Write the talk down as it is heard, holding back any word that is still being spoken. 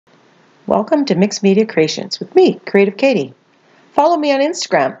Welcome to Mixed Media Creations with me, Creative Katie. Follow me on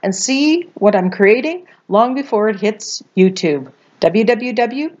Instagram and see what I'm creating long before it hits YouTube.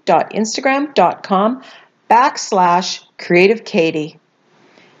 www.instagram.com/Creative Katie.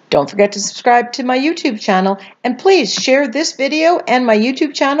 Don't forget to subscribe to my YouTube channel, and please share this video and my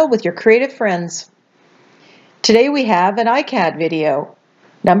YouTube channel with your creative friends. Today we have an Icad video,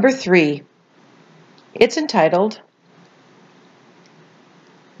 number 3. It's entitled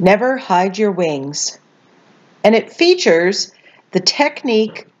Never Hide Your Wings, and it features the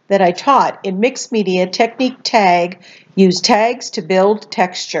technique that I taught in Mixed Media Technique Tag. Use tags to build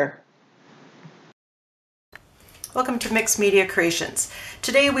texture. Welcome to Mixed Media Creations.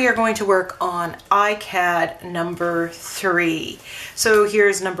 Today we are going to work on Icad number 3. So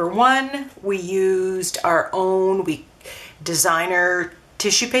here's number 1. We used our own designer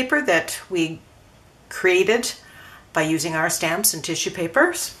tissue paper that we created by using our stamps and tissue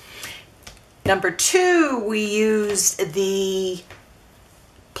papers. Number 2, we used the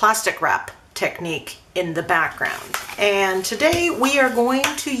plastic wrap technique in the background. And today we are going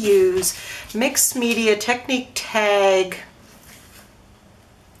to use Mixed Media Technique Tag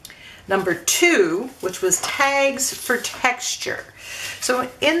number 2, which was tags for texture. So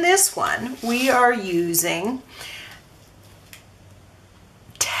in this one, we are using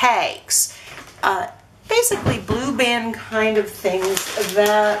tags, basically blue band kind of things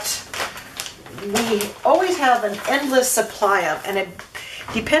that we always have an endless supply of, and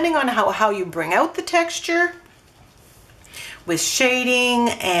depending on how you bring out the texture with shading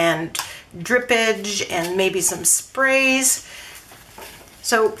and drippage and maybe some sprays.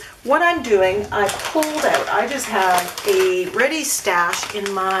 So what I'm doing, I just have a ready stash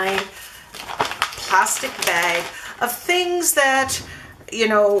in my plastic bag of things that, you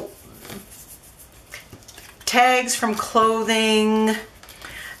know, tags from clothing,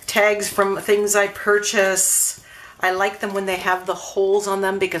 tags from things I purchase. I like them when they have the holes on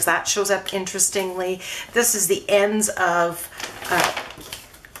them because that shows up interestingly. This is the ends of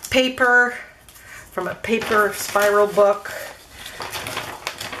paper from a paper spiral book.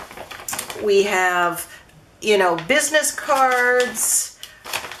 We have, you know, business cards,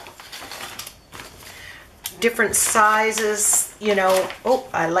 different sizes, you know. Oh,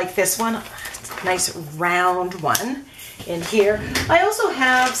 I like this one. Nice round one in here. I also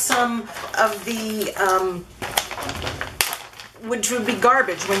have some of the which would be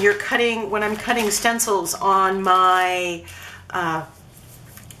garbage when I'm cutting stencils on my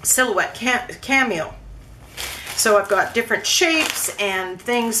silhouette cameo. So I've got different shapes and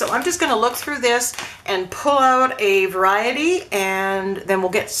things. So I'm just going to look through this and pull out a variety, and then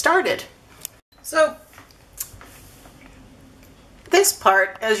we'll get started. So this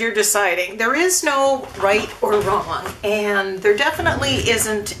part, as you're deciding, there is no right or wrong, and there definitely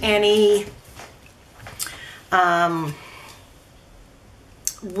isn't any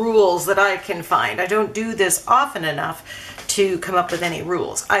rules that I can find. I don't do this often enough to come up with any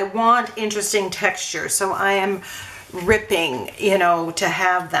rules. I want interesting texture, so I am ripping, you know, to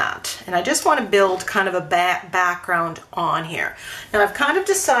have that. And I just want to build kind of a background on here. Now I've kind of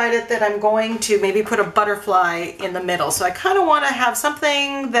decided that I'm going to maybe put a butterfly in the middle. So I kind of want to have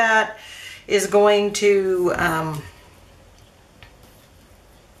something that is going to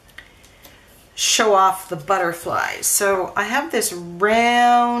show off the butterflies. So I have this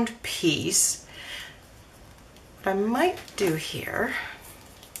round piece. What I might do here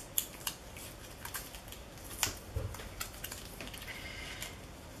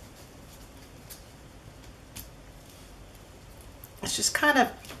is just kind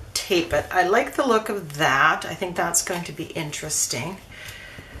of tape it. I like the look of that. I think that's going to be interesting.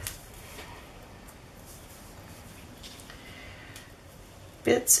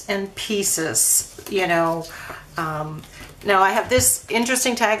 Bits and pieces, you know. Now I have this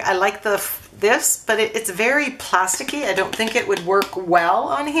interesting tag. I like this, but it's very plasticky. I don't think it would work well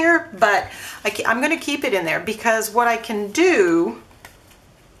on here, but I'm going to keep it in there because what I can do,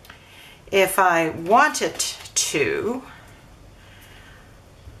 if I wanted to,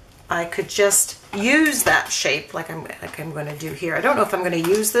 I could just use that shape like I'm going to do here. I don't know if I'm going to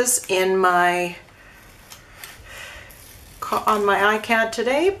use this in my on my Icad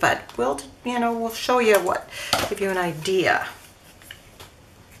today, but we'll show you give you an idea.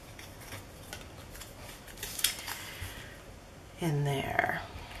 In there.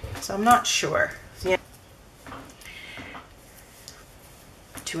 So I'm not sure. Yeah.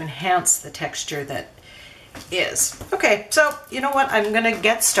 To enhance the texture that is. Okay, so you know what I'm going to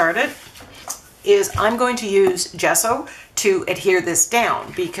get started is I'm going to use gesso to adhere this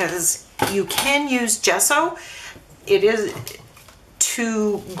down, because you can use gesso. It is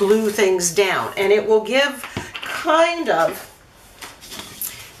to glue things down, and it will give kind of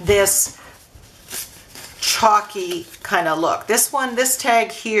this chalky kind of look. This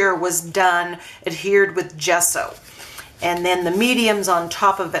tag here was done adhered with gesso, and then the mediums on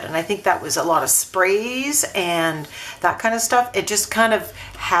top of it, and I think that was a lot of sprays and that kind of stuff. It just kind of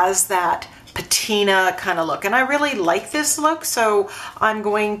has that patina kind of look, and I really like this look, so I'm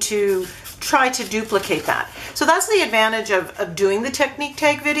going to try to duplicate that. So that's the advantage of doing the technique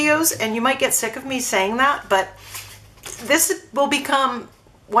tag videos, and you might get sick of me saying that, but this will become,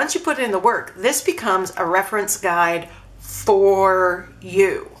 once you put it in the work, this becomes a reference guide for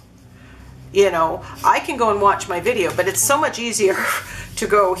you. You know, I can go and watch my video, but it's so much easier to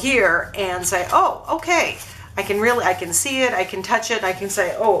go here and say, oh, okay, I can see it, I can touch it, I can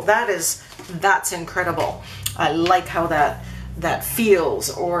say, oh, that's incredible. I like how that feels,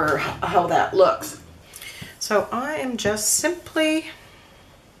 or how that looks. So I am just simply,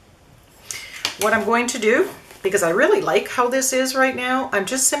 what I'm going to do, because I really like how this is right now, I'm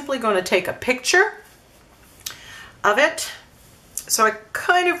just simply going to take a picture of it so I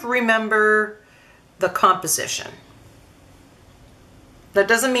kind of remember the composition. That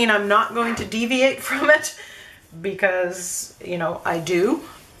doesn't mean I'm not going to deviate from it, because, you know, I do.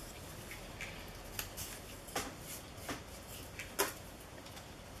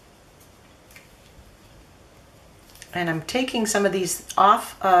 And I'm taking some of these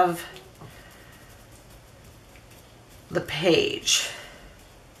off of the page.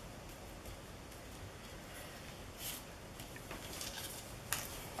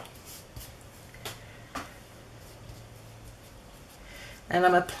 And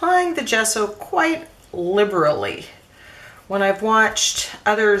I'm applying the gesso quite liberally. When I've watched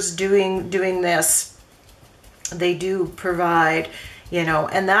others doing this, they do provide, you know,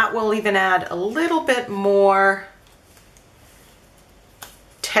 and that will even add a little bit more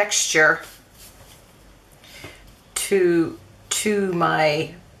texture to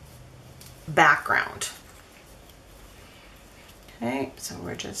my background. Okay, so I'm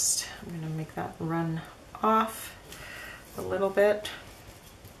going to make that run off a little bit.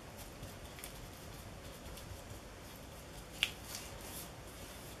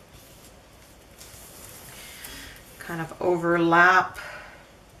 Kind of overlap.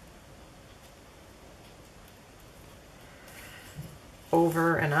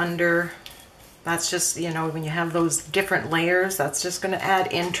 Over and under. That's just, you know, when you have those different layers, that's just going to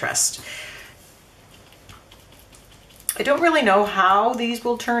add interest. I don't really know how these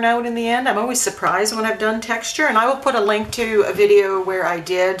will turn out in the end. I'm always surprised when I've done texture, and I will put a link to a video where I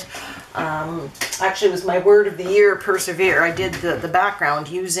did, actually it was my word of the year, persevere. I did the background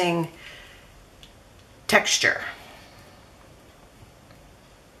using texture.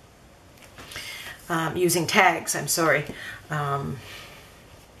 Using tags, I'm sorry.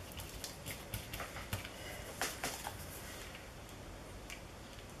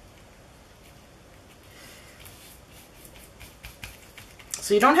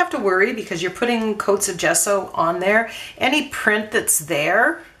 So you don't have to worry, because you're putting coats of gesso on there. Any print that's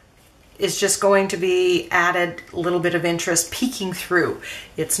there is just going to be added a little bit of interest peeking through.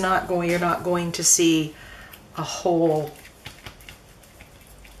 It's not going, you're not going to see a whole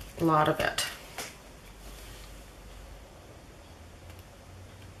lot of it.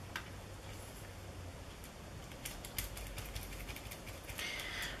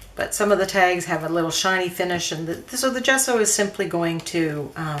 But some of the tags have a little shiny finish, and so the gesso is simply going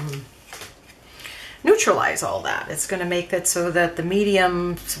to neutralize all that. It's going to make it so that the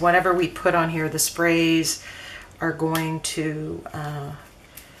mediums, whatever we put on here, the sprays, are going to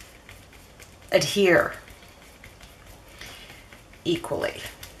adhere equally.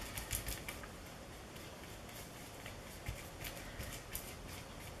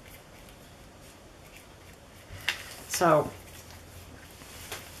 So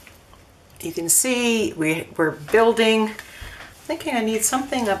you can see we're building. I'm thinking I need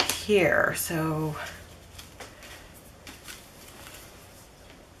something up here, so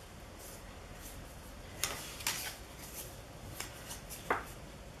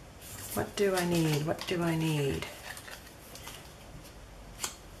what do I need? What do I need?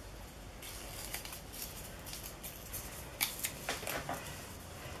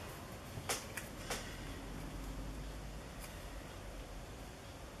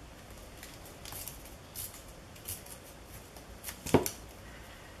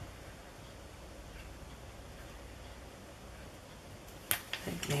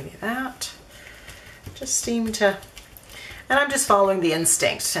 Maybe that. Just seem to, and I'm just following the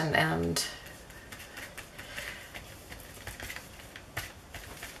instinct, and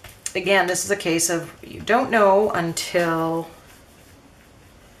again, this is a case of you don't know until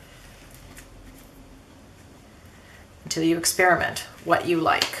until you experiment what you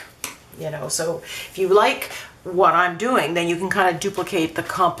like. You know, so if you like what I'm doing, then you can kind of duplicate the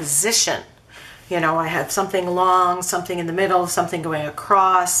composition. You know, I have something long, something in the middle, something going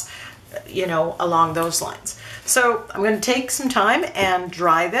across, you know, along those lines. So I'm going to take some time and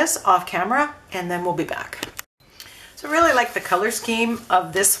dry this off camera, and then we'll be back. So I really like the color scheme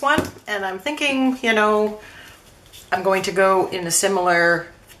of this one, and I'm thinking, you know, I'm going to go in a similar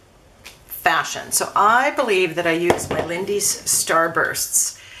fashion. So I believe that I use my Lindy's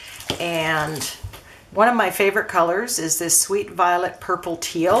Starbursts, and one of my favorite colors is this sweet violet purple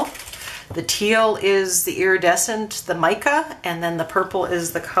teal. The teal is the iridescent, the mica, and then the purple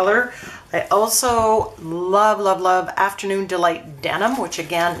is the color. I also love, love, love Afternoon Delight Denim, which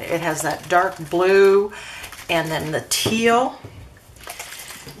again, it has that dark blue and then the teal.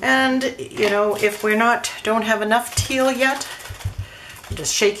 And, you know, if we're don't have enough teal yet, I'm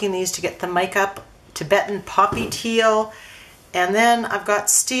just shaking these to get the mic up. Tibetan Poppy Teal. And then I've got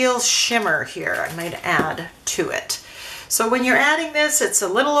Steel Shimmer here I might add to it. So when you're adding this, it's a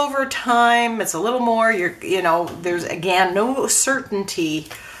little over time, it's a little more, you know, there's again no certainty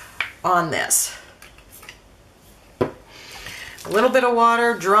on this. A little bit of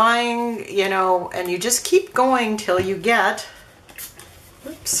water, drying, you know, and you just keep going till you get,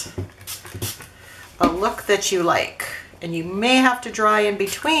 oops, a look that you like. And you may have to dry in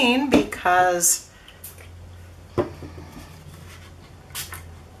between because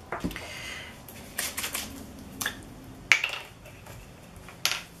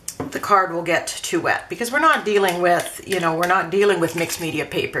the card will get too wet, because we're not dealing with, you know, we're not dealing with mixed media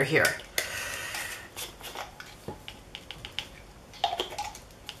paper here.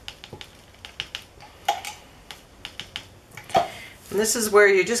 And this is where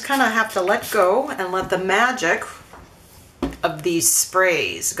you just kind of have to let go and let the magic of these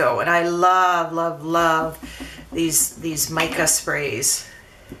sprays go. And I love, love, love these mica sprays.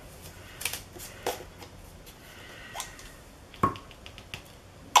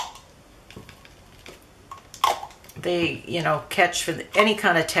 They, you know, catch for any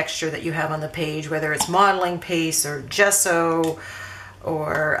kind of texture that you have on the page, whether it's modeling paste or gesso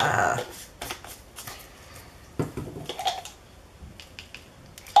or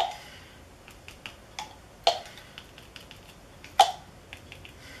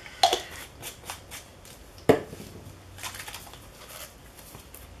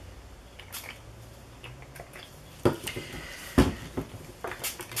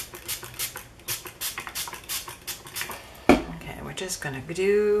just gonna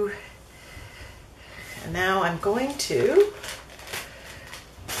do, and now I'm going to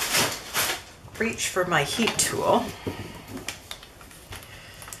reach for my heat tool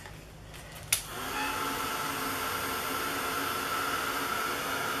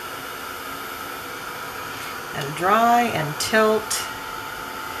and dry and tilt.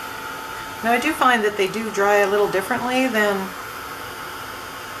 Now I do find that they do dry a little differently than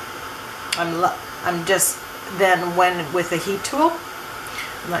when with a heat tool.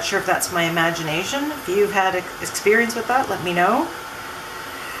 I'm not sure if that's my imagination. If you've had experience with that, let me know.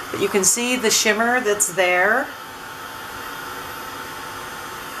 But you can see the shimmer that's there.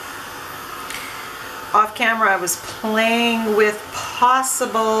 Off camera I was playing with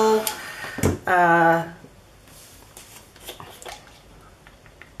possible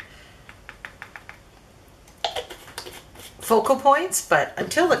focal points, but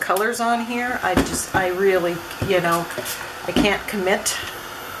until the color's on here, I really, you know, I can't commit.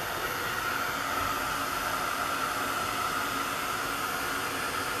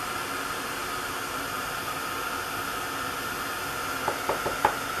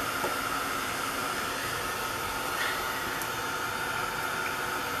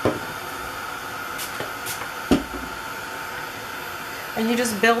 And you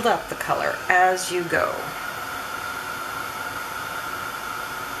just build up the color as you go.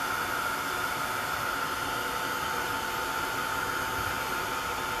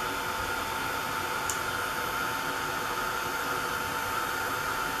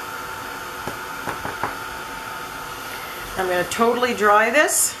 I'm going to totally dry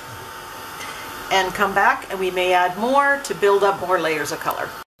this and come back, and we may add more to build up more layers of color.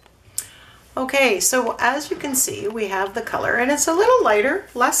 Okay, so as you can see, we have the color, and it's a little lighter,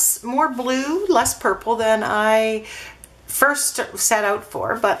 more blue, less purple than I first set out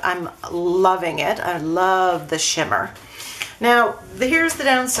for, but I'm loving it. I love the shimmer. Now, here's the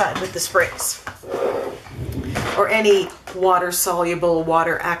downside with the sprays, or any water-soluble,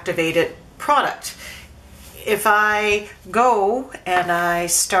 water-activated product. If I go and I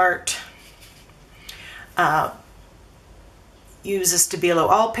start use a Stabilo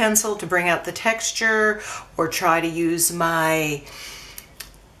all pencil to bring out the texture, or try to use my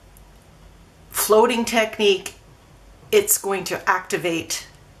floating technique, it's going to activate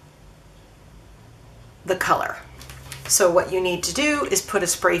the color. So what you need to do is put a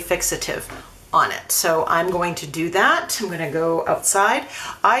spray fixative on it. So I'm going to do that. I'm going to go outside.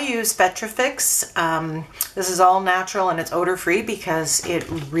 I use Petrifix. This is all natural and it's odor free because it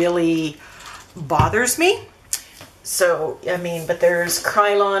really bothers me. So, I mean, but there's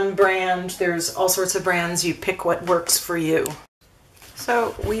Krylon brand, there's all sorts of brands. You pick what works for you.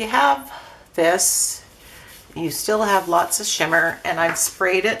 So we have this. You still have lots of shimmer, and I've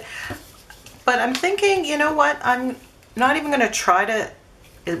sprayed it. But I'm thinking, you know what? I'm not even going to try to.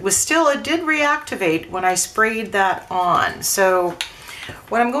 It did reactivate when I sprayed that on. So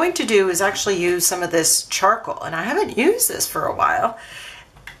what I'm going to do is actually use some of this charcoal, and I haven't used this for a while,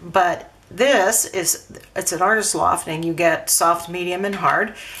 but it's an artist loft, and you get soft, medium, and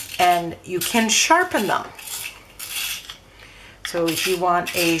hard, and you can sharpen them. So if you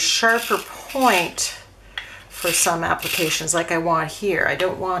want a sharper point for some applications like I want here, I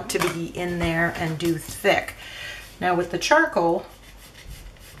don't want to be in there and do thick. Now with the charcoal,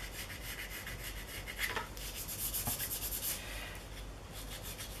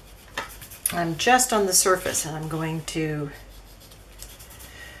 I'm just on the surface, and I'm going to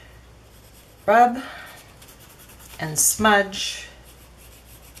rub and smudge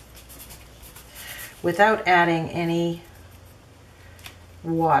without adding any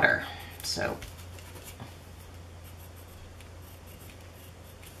water. So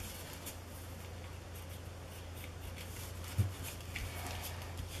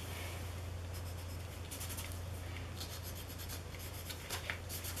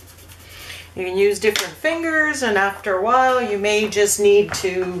you can use different fingers, and after a while you may just need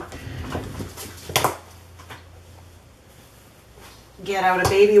to get out a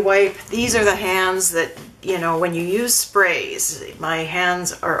baby wipe. These are the hands that, you know, when you use sprays, my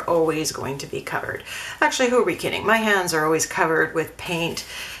hands are always going to be covered. Actually, who are we kidding? My hands are always covered with paint.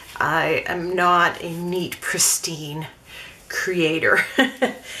 I am not a neat, pristine creator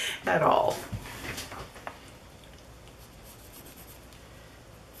at all.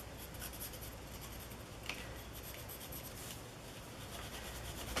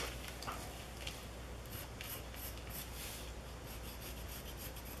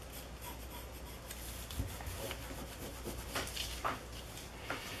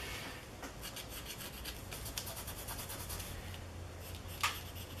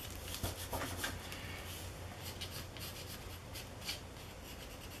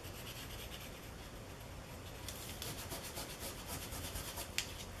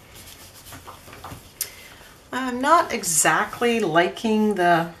 I'm not exactly liking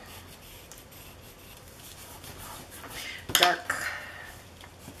the dark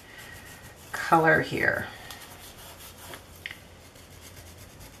color here.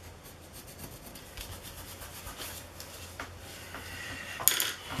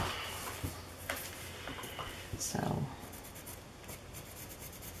 So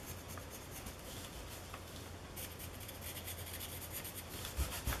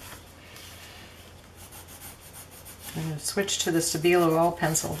I'm going to switch to the Stabilo all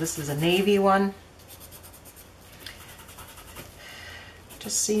pencil. This is a navy one.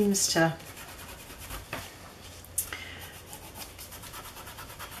 Just seems to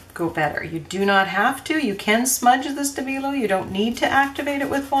go better. You do not have to. You can smudge the Stabilo. You don't need to activate it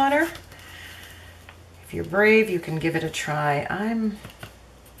with water. If you're brave, you can give it a try. I'm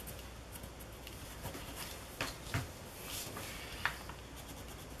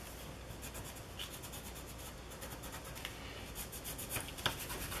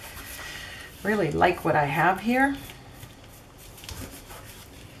really like what I have here.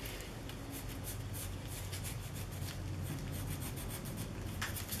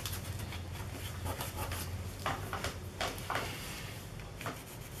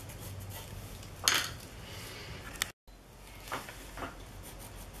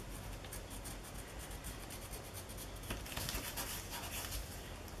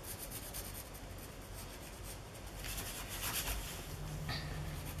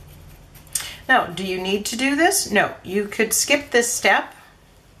 Now, do you need to do this? No, you could skip this step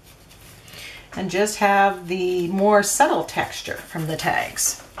and just have the more subtle texture from the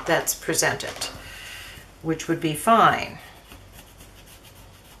tags that's presented, which would be fine.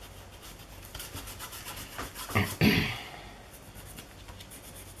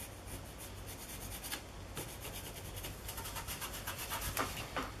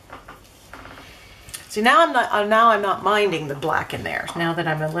 See, now I'm not minding the black in there, now that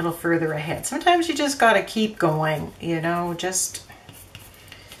I'm a little further ahead. Sometimes you just got to keep going, you know, just...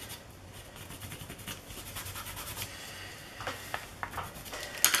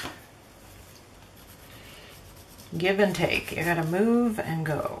 give and take. You got to move and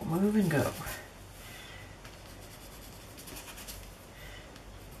go, move and go.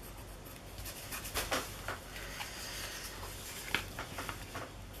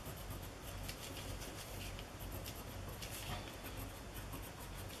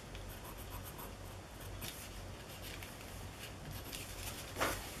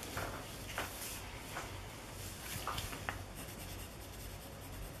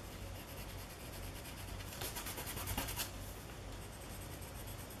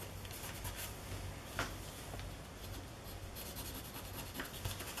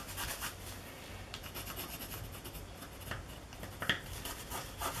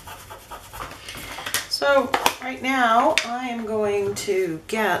 So right now I am going to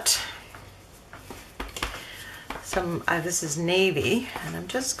get some, this is navy, and I'm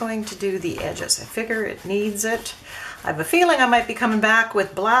just going to do the edges. I figure it needs it. I have a feeling I might be coming back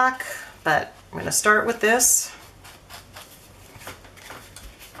with black, but I'm going to start with this.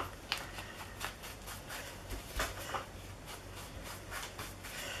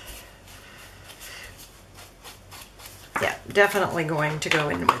 Yeah, definitely going to go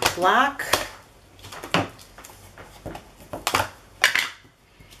in with black.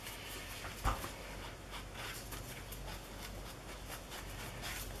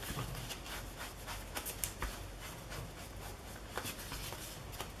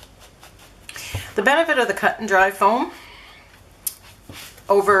 The benefit of the cut and dry foam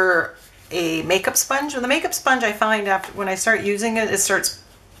over a makeup sponge, with the makeup sponge I find after when I start using it, it starts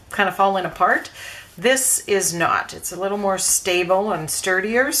kind of falling apart. This is not. It's a little more stable and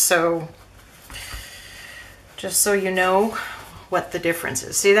sturdier, so just so you know what the difference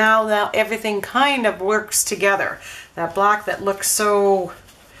is. See, now everything kind of works together. That black that looks so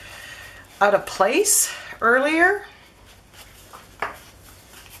out of place earlier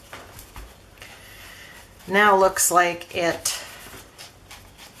now looks like it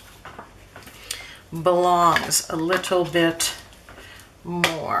belongs a little bit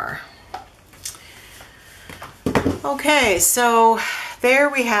more. Okay, so there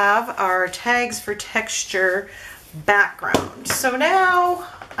we have our tags for texture background. So now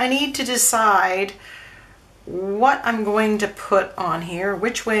I need to decide what I'm going to put on here,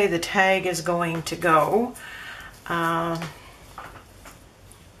 which way the tag is going to go.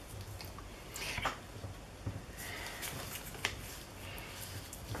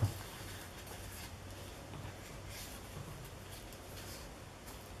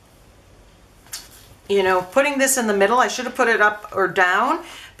 You know, putting this in the middle, I should have put it up or down,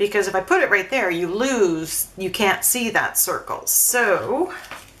 because if I put it right there, you can't see that circle. So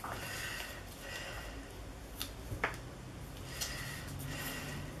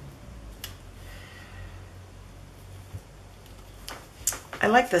I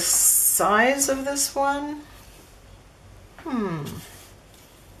like the size of this one.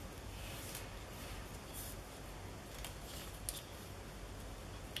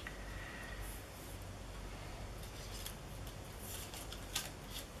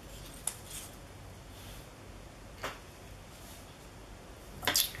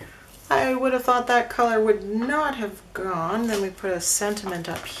 I would have thought that color would not have gone. Then we put a sentiment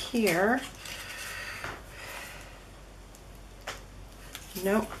up here.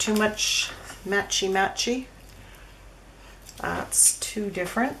 Nope, too much matchy-matchy. That's too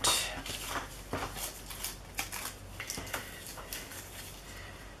different.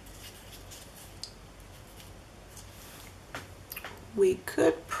 We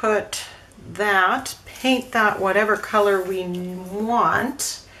could put that, paint that whatever color we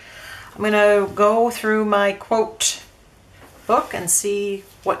want. I'm going to go through my quote book and see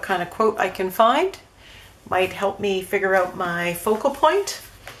what kind of quote I can find. Might help me figure out my focal point.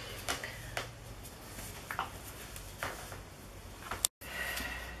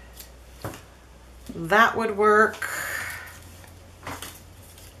 That would work.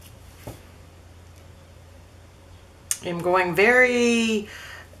 I'm going very,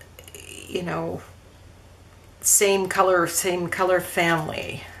 you know, same color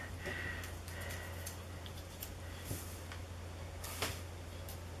family.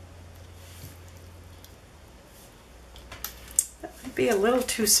 Be a little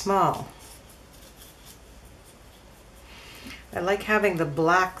too small. I like having the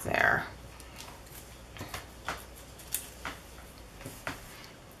black there.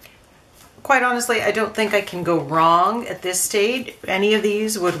 quite honestly, I don't think I can go wrong at this stage. Any of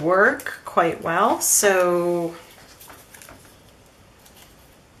these would work quite well. So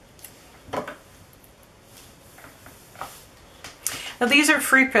now these are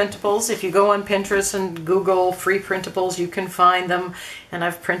free printables. If you go on Pinterest and Google free printables, you can find them, and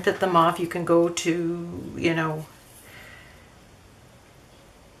I've printed them off. You can go to, you know,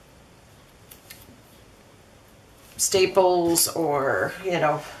 Staples or, you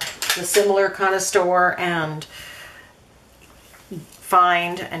know, the similar kind of store and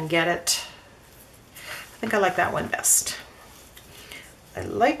find and get it. I think I like that one best. I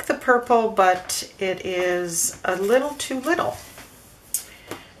like the purple, but it is a little too little.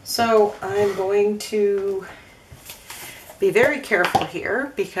 So I'm going to be very careful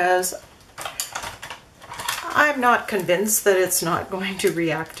here because I'm not convinced that it's not going to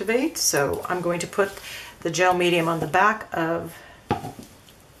reactivate. So I'm going to put the gel medium on the back of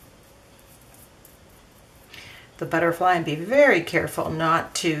the butterfly and be very careful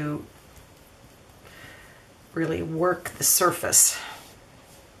not to really work the surface.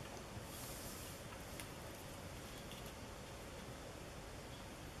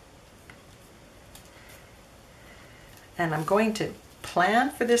 And I'm going to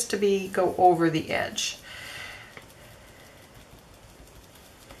plan for this to go over the edge.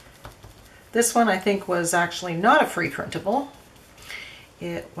 This one I think was actually not a free printable.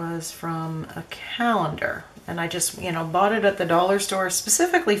 It was from a calendar, and I just, you know, bought it at the dollar store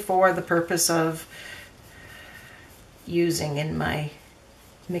specifically for the purpose of using in my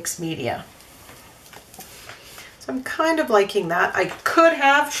mixed media. So I'm kind of liking that. I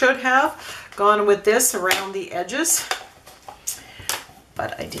should have gone with this around the edges,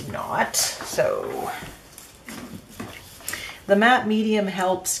 but I did not. So the matte medium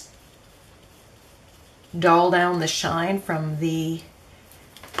helps dull down the shine from the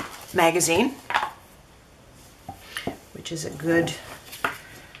magazine, which is a good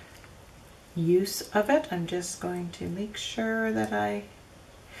use of it. I'm just going to make sure that I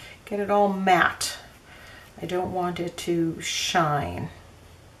get it all matte. I don't want it to shine.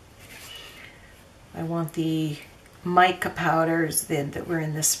 I want the mica powders that were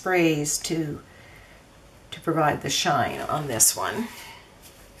in the sprays to provide the shine on this one.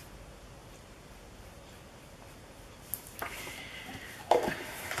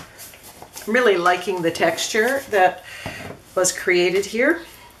 I'm really liking the texture that was created here.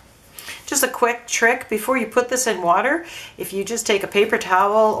 Just a quick trick, before you put this in water, if you just take a paper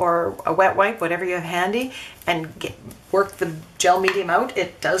towel or a wet wipe, whatever you have handy, and work the gel medium out,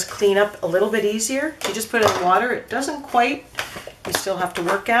 it does clean up a little bit easier. If you just put it in water, it doesn't quite, you still have to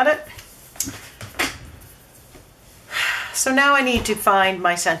work at it. So now I need to find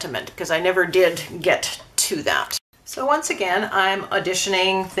my sentiment, because I never did get to that. So once again, I'm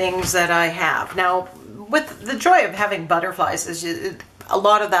auditioning things that I have. Now, with the joy of having butterflies is a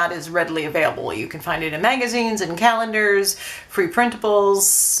lot of that is readily available. You can find it in magazines and calendars, free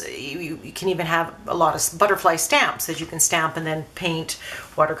printables. You can even have a lot of butterfly stamps that you can stamp and then paint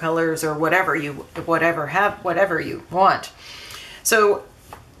watercolors or whatever you want. So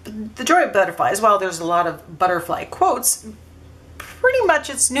the joy of butterflies, while there's a lot of butterfly quotes, pretty much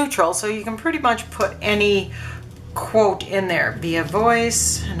it's neutral. So you can pretty much put any quote in there. Be a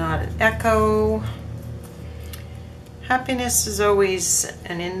voice, not an echo. Happiness is always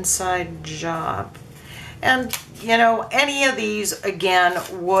an inside job. And, you know, any of these, again,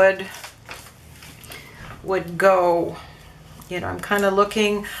 would go, you know, I'm kind of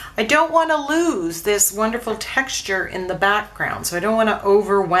looking, I don't want to lose this wonderful texture in the background, so I don't want to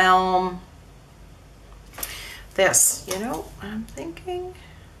overwhelm this, you know. I'm thinking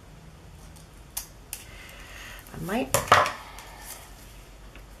I might.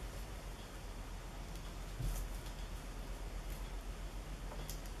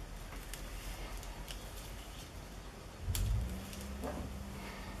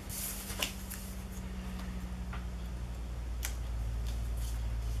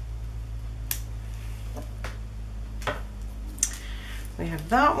 We have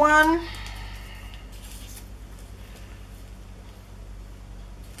that one.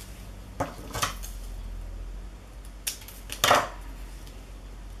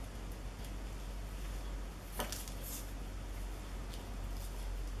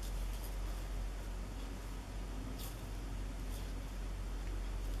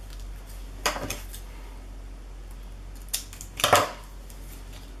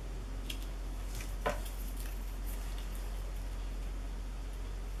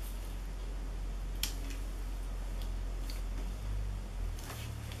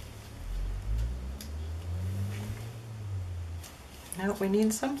 Oh, we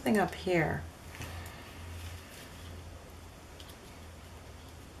need something up here.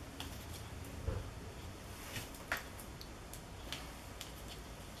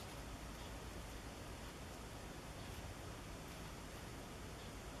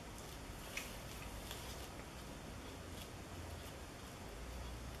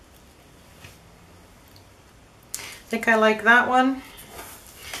 I think I like that one.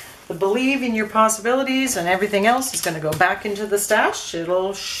 The believe in your possibilities and everything else is going to go back into the stash.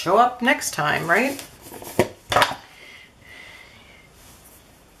 It'll show up next time, right?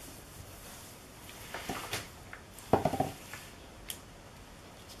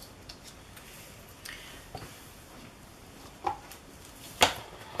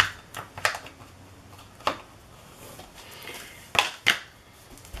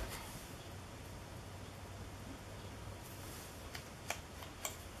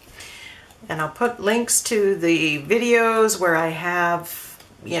 And I'll put links to the videos where I have,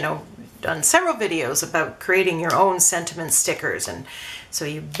 done several videos about creating your own sentiment stickers. And so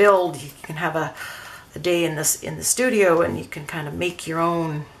you can have a day in the studio and you can kind of make your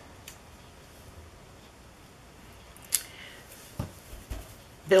own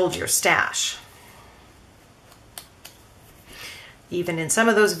build your stash. Even in some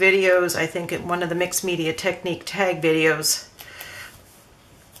of those videos, I think in one of the mixed media technique tag videos,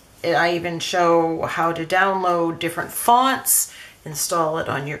 I even show how to download different fonts, install it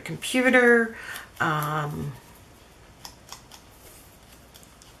on your computer.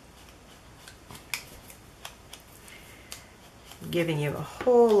 Giving you a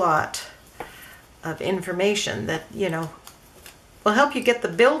whole lot of information that, will help you get the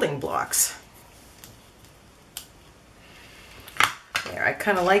building blocks. There, I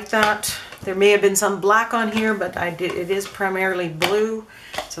kind of like that. There may have been some black on here, but it is primarily blue.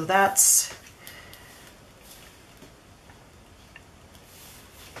 So that's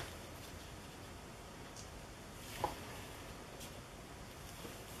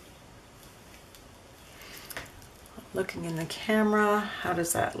looking in the camera. How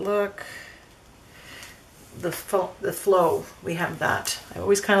does that look? The flow, we have that. I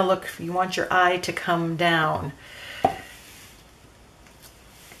always kind of look, you want your eye to come down.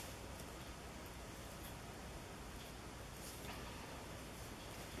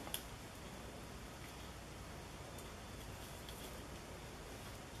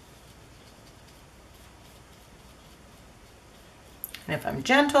 And if I'm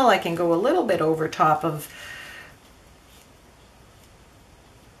gentle, I can go a little bit over top of,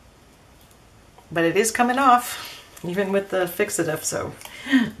 but it is coming off, even with the fixative, so.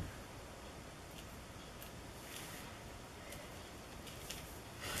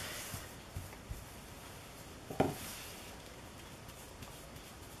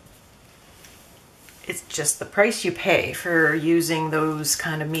 It's just the price you pay for using those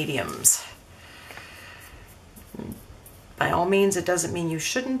kind of mediums. By all means, it doesn't mean you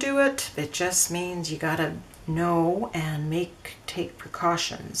shouldn't do it. It just means you gotta know and take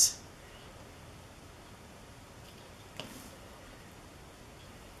precautions.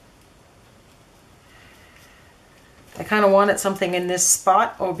 I kind of wanted something in this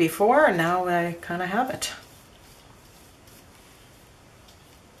spot or before, and now I kind of have it.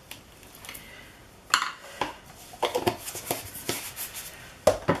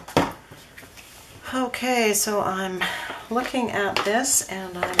 Okay, so I'm looking at this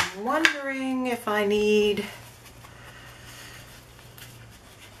and I'm wondering if I need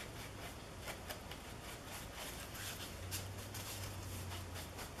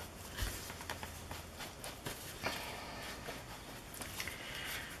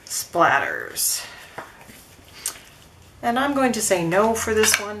splatters. And I'm going to say no for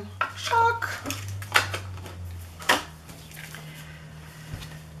this one. Shock!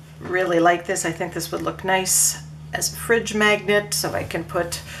 Really like this. I think this would look nice as a fridge magnet, so I can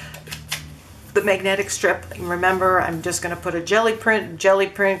put the magnetic strip. And remember, I'm just going to put a jelly print,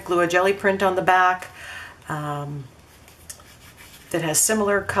 glue a jelly print on the back that has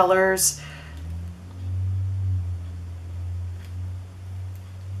similar colors.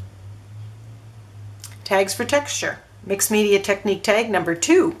 Tags for texture. Mixed Media Technique tag number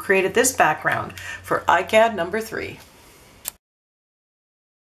 2 created this background for Icad number 3.